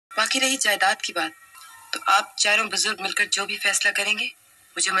बाकी रही जायदाद की बात, तो आप चारों बुजुर्ग मिलकर जो भी फैसला करेंगे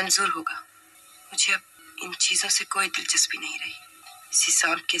मुझे मंजूर होगा। मुझे अब इन चीजों से कोई दिलचस्पी नहीं रही। इसी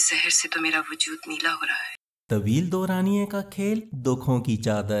सांप के जहर से तो मेरा वजूद नीला हो रहा है। तवील दौरानिये का खेल दुखों की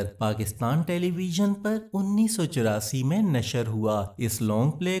चादर पाकिस्तान टेलीविजन पर 1984 में नशर हुआ। इस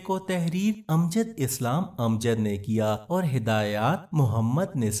लॉन्ग प्ले को तहरीर अमजद इस्लाम अमजद ने किया और हिदायत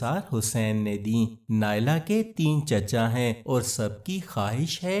मोहम्मद निसार हुसैन ने दी। नायला के 3 चचा हैं और सबकी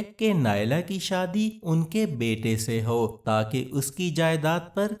ख्वाहिश है कि नायला की शादी उनके बेटे से हो ताकि उसकी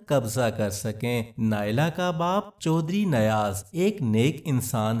जायदाद पर कब्जा कर सकें। नायला का बाप चौधरी नयाज एक नेक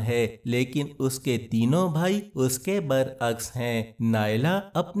इंसान है, लेकिन उसके तीनों भाई उसके बरअक्स हैं। नायला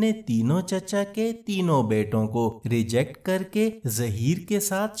अपने तीनों चचा के तीनों बेटों को रिजेक्ट करके जहीर के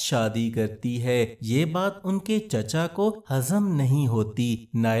साथ शादी करती है। ये बात उनके चचा को हजम नहीं होती।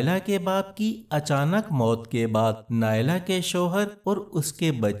 नायला के बाप की अचानक मौत के बाद नायला के शोहर और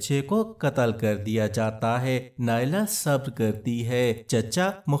उसके बच्चे को कत्ल कर दिया जाता है। नायला सब्र करती है।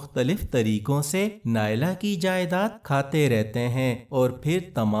 चचा मुख्तलिफ तरीकों से नायला की जायदाद खाते रहते हैं और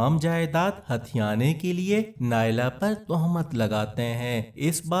फिर तमाम जायदाद हथियाने के लिए नायला पर तोहमत लगाते हैं।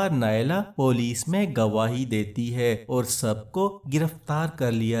 इस बार नायला पुलिस में गवाही देती है और सबको गिरफ्तार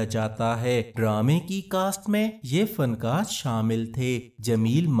कर लिया जाता है। ड्रामे की कास्ट में ये फनकार शामिल थे: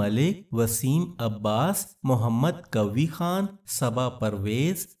 जमील मलिक, वसीम अब्बास, मोहम्मद कवी खान, सबा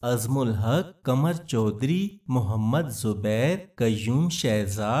परवेज, अजमुल हक, कमर चौधरी, मोहम्मद जुबैर, कयूम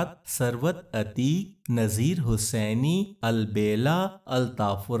शहजाद, सरवत अतीक, नजीर हुसैनी, अलबेला,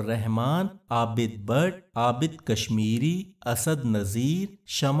 अल्ताफुर रहमान, आबिद बट, आबिद कश्मीरी, असद नजीर,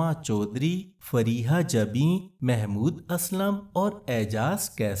 शमा चौधरी, फरीहा जबी, महमूद असलम और एजाज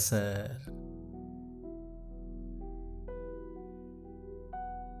कैसर।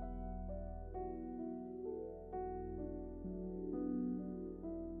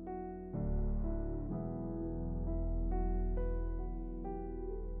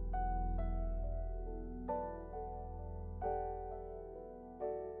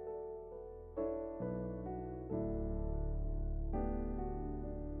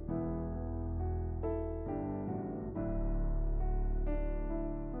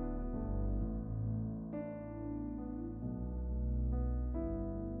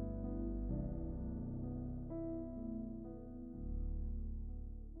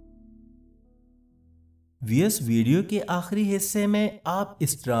 व्यूअर्स, वीडियो के आखिरी हिस्से में आप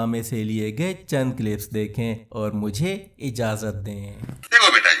इस ड्रामे से लिए गए चंद क्लिप्स देखें और मुझे इजाजत दें। देखो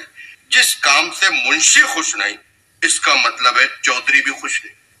बेटा जी, जिस काम से मुंशी खुश नहीं, इसका मतलब है चौधरी भी खुश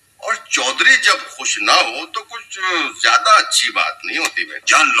नहीं, और चौधरी जब खुश ना हो तो कुछ ज्यादा अच्छी बात नहीं होती।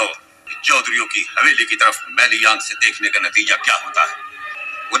 जान लो चौधरियों की हवेली की तरफ मैली आंख से देखने का नतीजा क्या होता है।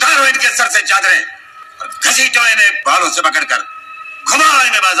 उतारो इनके सर से चादरें और घसीटो इन्हें बालों से पकड़कर, घुमाओ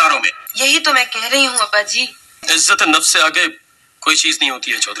इन्हें बाजारों में। यही तो मैं कह रही हूँ अब्बा जी। इज्जत नफ्स से आगे कोई चीज नहीं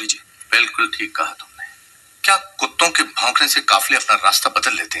होती है चौधरी जी। बिल्कुल ठीक कहा तुमने। क्या कुत्तों के भौंकने से काफिले अपना रास्ता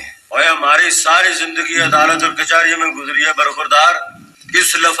बदल लेते हैं? ओए, हमारी सारी जिंदगी अदालत और कचहरी में गुजरी है बरखुरदार।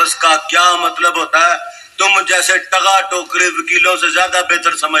 इस लफ्ज का क्या मतलब होता है तुम जैसे टगा टोकरे वकीलों से ज्यादा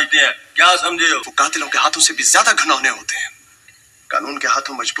बेहतर समझते हैं। क्या समझे हो? वो कातिलों के हाथों से भी ज्यादा घिनौने होते हैं। कानून के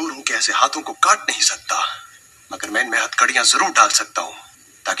हाथों मजबूर हूं कि ऐसे हाथों को काट नहीं सकता, मगर मैं इनमें हथकड़ियां जरूर डाल सकता हूँ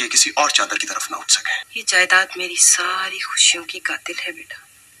ताकि किसी और चादर की तरफ ना उठ सके। ये जायदाद मेरी सारी खुशियों की कातिल है बेटा।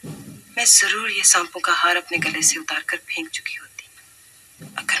 मैं जरूर ये सांपों का हार अपने गले से उतार कर फेंक चुकी होती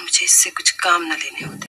अगर मुझे इससे कुछ काम न लेने होते।